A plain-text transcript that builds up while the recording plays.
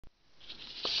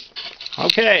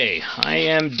Okay, I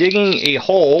am digging a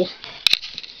hole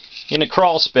in a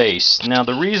crawl space. Now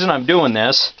the reason I'm doing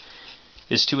this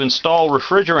is to install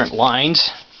refrigerant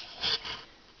lines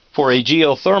for a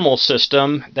geothermal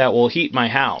system that will heat my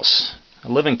house. I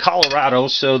live in Colorado,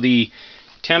 so the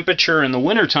temperature in the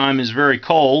wintertime is very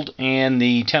cold and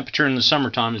the temperature in the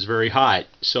summertime is very hot.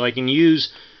 So I can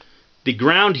use the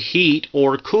ground heat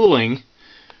or cooling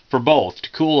for both, to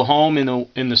cool the home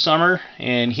in the summer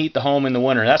and heat the home in the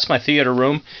winter. That's my theater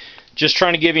room. Just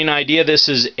trying to give you an idea, this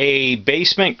is a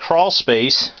basement crawl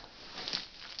space.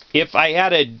 If I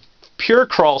had a pure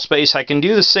crawl space, I can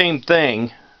do the same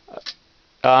thing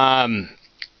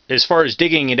as far as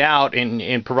digging it out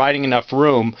and providing enough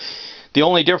room. The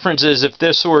only difference is if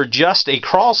this were just a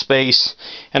crawl space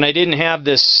and I didn't have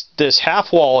this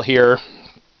half wall here,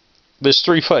 this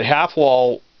 3-foot half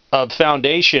wall of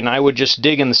foundation, I would just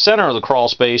dig in the center of the crawl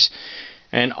space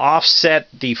and offset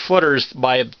the footers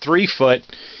by 3 foot,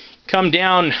 come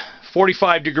down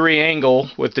 45-degree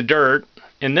angle with the dirt.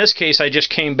 In this case, I just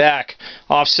came back,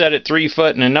 offset it 3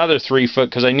 foot and another 3 foot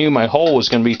because I knew my hole was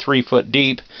going to be 3 foot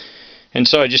deep, and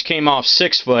so I just came off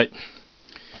 6 foot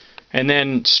and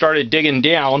then started digging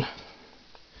down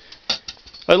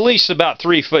at least about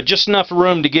 3 foot, just enough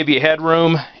room to give you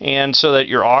headroom and so that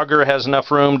your auger has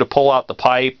enough room to pull out the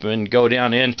pipe and go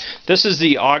down in. This is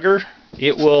the auger.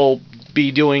 It will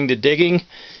be doing the digging.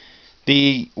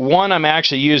 The one I'm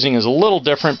actually using is a little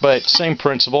different, but same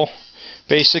principle.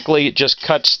 Basically, it just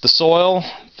cuts the soil,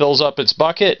 fills up its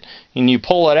bucket, and you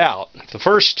pull it out. The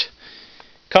first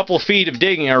couple of feet of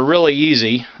digging are really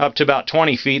easy, up to about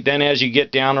 20 feet. Then as you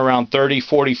get down around 30,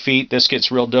 40 feet, this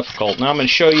gets real difficult. Now I'm going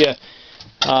to show you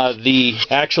the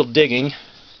actual digging.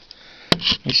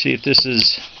 Let me see if this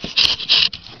is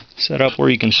set up where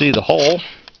you can see the hole.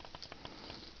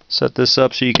 Set this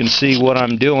up so you can see what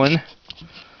I'm doing.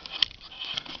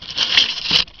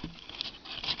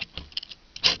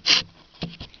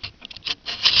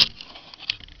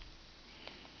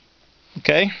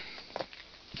 Okay.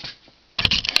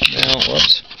 Now,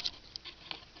 whoops.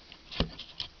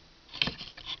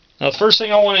 Now the first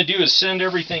thing I want to do is send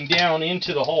everything down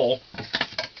into the hole.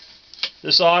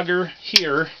 This auger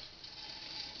here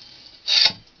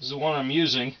is the one I'm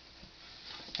using.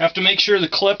 Have to make sure the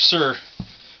clips are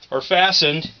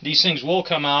fastened. These things will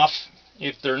come off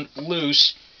if they're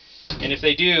loose, and if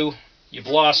they do, you've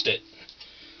lost it.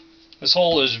 This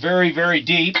hole is very, very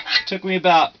deep. It took me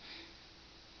about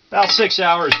 6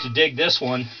 hours to dig this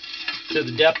one to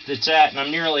the depth it's at, and I'm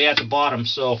nearly at the bottom.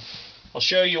 So I'll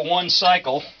show you one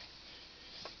cycle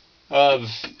of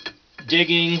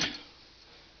digging,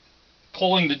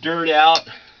 pulling the dirt out,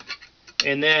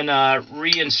 and then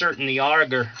reinserting the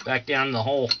auger back down in the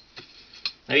hole.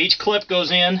 Now each clip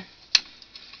goes in,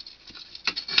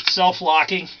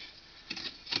 self-locking.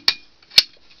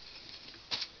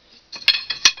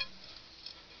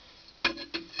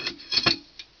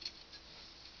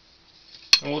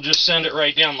 And we'll just send it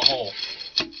right down the hole.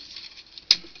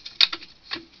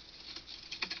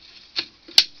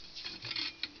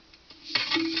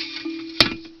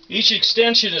 Each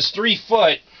extension is 3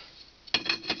 foot,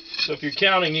 so if you're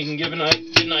counting, you can get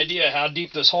an idea how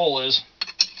deep this hole is.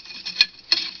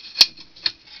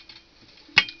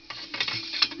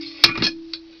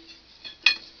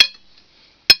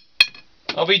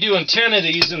 I'll be doing 10 of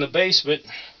these in the basement,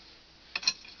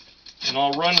 and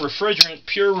I'll run refrigerant,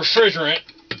 pure refrigerant,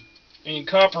 in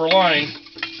copper line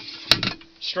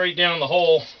straight down the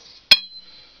hole.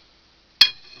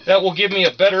 That will give me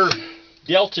a better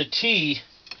delta T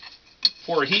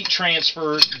for heat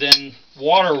transfer than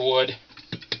water would.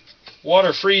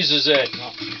 Water freezes at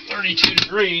 32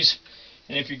 degrees,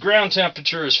 and if your ground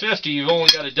temperature is 50, you've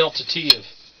only got a delta T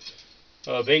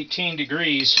of 18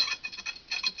 degrees.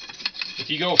 If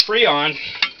you go Freon,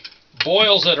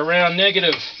 boils at around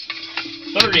negative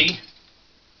 30.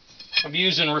 I'm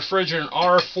using refrigerant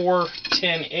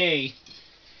R410A,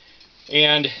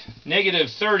 and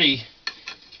negative 30,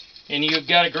 and you've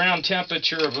got a ground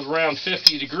temperature of around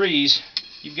 50 degrees,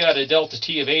 you've got a delta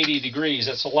T of 80 degrees.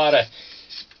 That's a lot of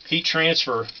heat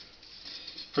transfer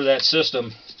for that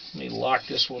system. Let me lock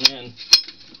this one in.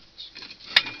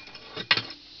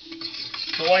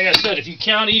 So like I said, if you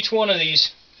count each one of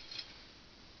these,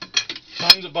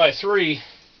 times it by 3,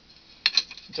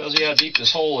 it tells you how deep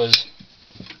this hole is.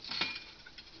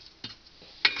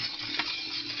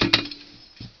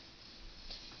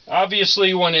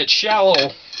 Obviously, when it's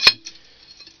shallow,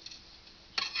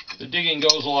 the digging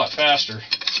goes a lot faster.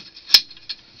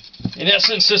 In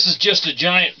essence, this is just a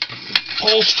giant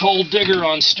post hole digger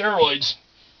on steroids.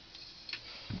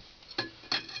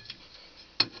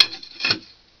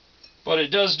 but it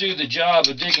does do the job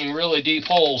of digging really deep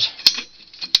holes.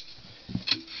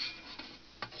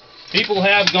 People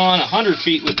have gone 100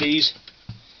 feet with these.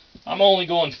 I'm only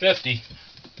going 50.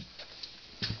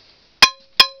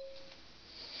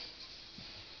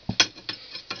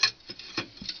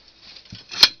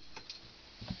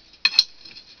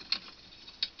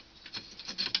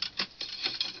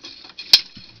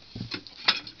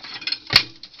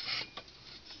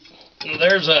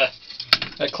 There's a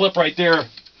clip right there.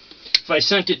 If I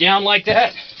sent it down like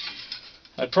that,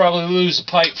 I'd probably lose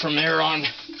the pipe from there on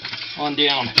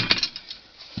down.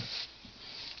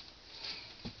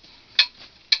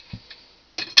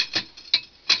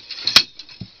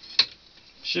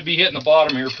 Should be hitting the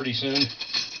bottom here pretty soon.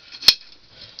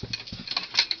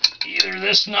 Either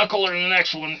this knuckle or the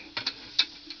next one.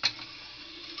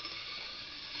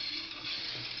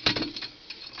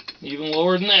 Even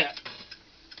lower than that.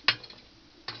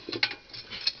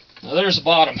 Now there's the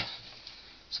bottom.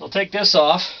 So I'll take this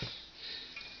off,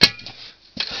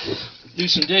 do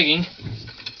some digging.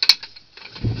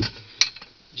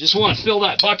 Just want to fill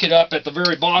that bucket up at the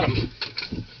very bottom.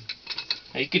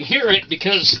 Now you can hear it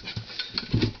because,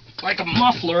 like a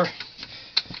muffler,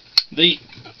 the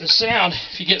sound,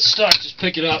 if you get stuck, just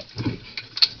pick it up.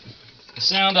 The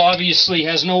sound obviously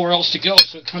has nowhere else to go,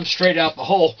 so it comes straight out the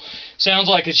hole. Sounds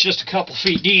like it's just a couple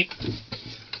feet deep.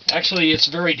 Actually, it's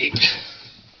very deep.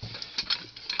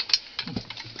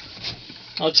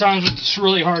 A lot of times with this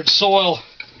really hard soil,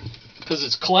 because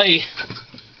it's clay,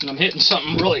 and I'm hitting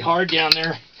something really hard down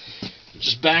there,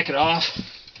 just back it off,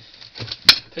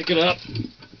 pick it up,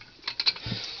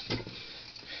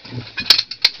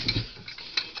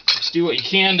 just do what you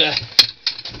can to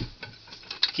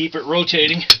keep it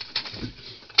rotating.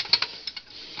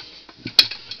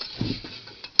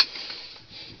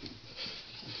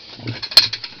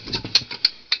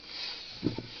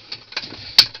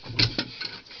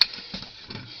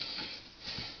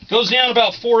 Goes down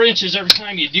about 4 inches every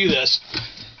time you do this.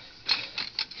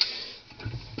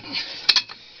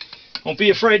 Don't be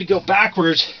afraid to go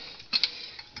backwards,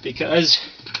 because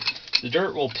the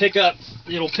dirt will pick up,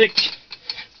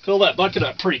 fill that bucket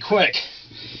up pretty quick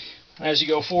as you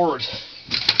go forward.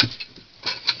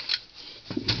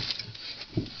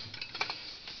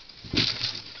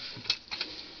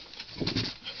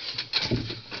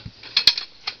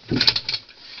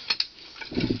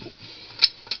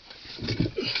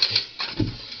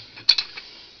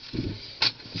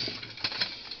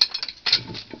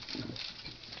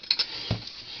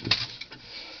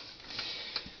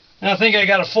 I think I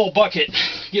got a full bucket.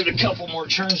 Give it a couple more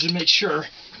turns to make sure.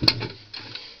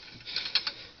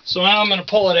 So now I'm going to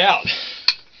pull it out.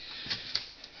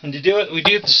 And to do it, we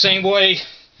do it the same way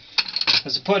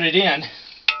as I put it in.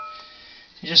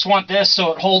 You just want this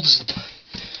so it holds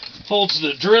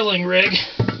the drilling rig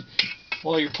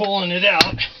while you're pulling it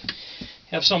out.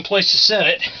 Have some place to set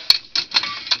it.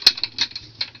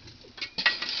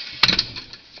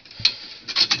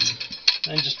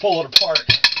 And just pull it apart.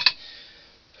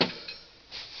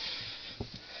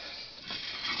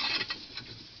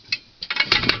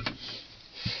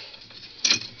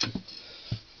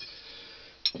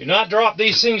 Do not drop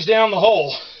these things down the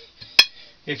hole.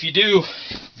 If you do,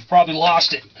 you've probably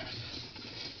lost it.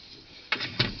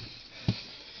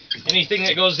 Anything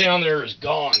that goes down there is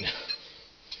gone.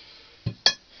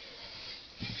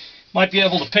 Might be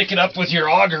able to pick it up with your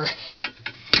auger,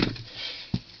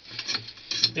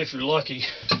 if you're lucky.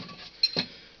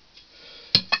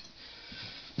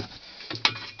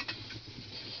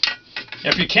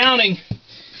 If you're counting,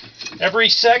 every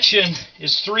section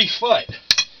is 3 foot.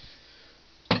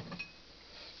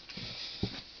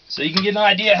 So you can get an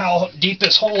idea how deep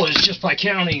this hole is just by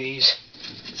counting these.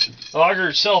 The auger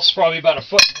itself is probably about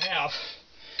 1.5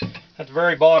 feet at the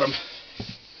very bottom.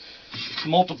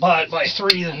 Multiply it by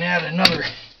 3, then add another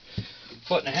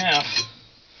 1.5 feet.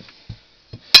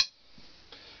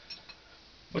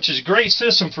 Which is a great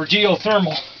system for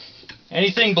geothermal.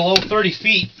 Anything below 30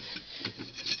 feet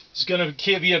is going to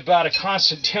give you about a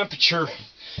constant temperature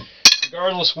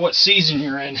regardless of what season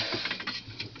you're in.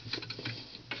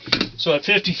 So at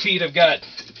 50 feet I've got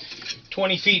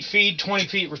 20 feet feed, 20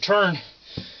 feet return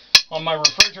on my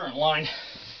refrigerant line.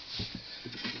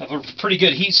 I have a pretty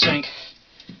good heat sink.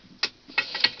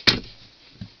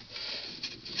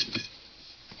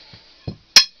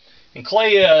 And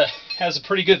clay has a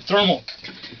pretty good thermal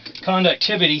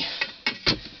conductivity,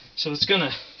 so it's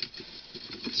gonna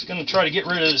try to get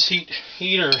rid of this heat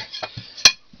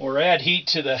or add heat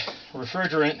to the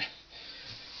refrigerant,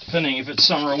 depending if it's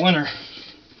summer or winter.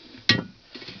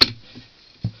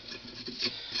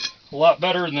 A lot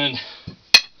better than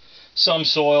some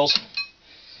soils.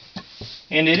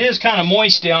 And it is kind of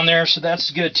moist down there, so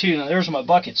that's good too. Now there's my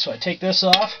bucket, so I take this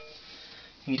off.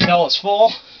 You can tell it's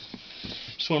full.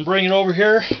 So I'm bring it over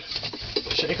here,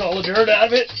 shake all the dirt out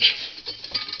of it.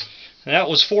 And that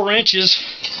was 4 inches.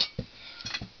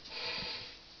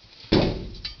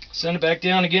 Send it back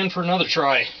down again for another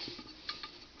try.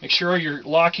 Make sure your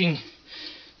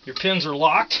pins are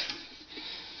locked.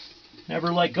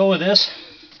 Never let go of this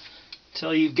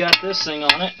until you've got this thing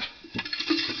on it.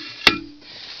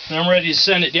 And I'm ready to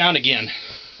send it down again.